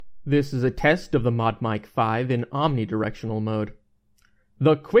This is a test of the ModMic 5 in omnidirectional mode.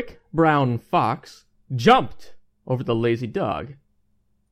 The quick brown fox jumped over the lazy dog.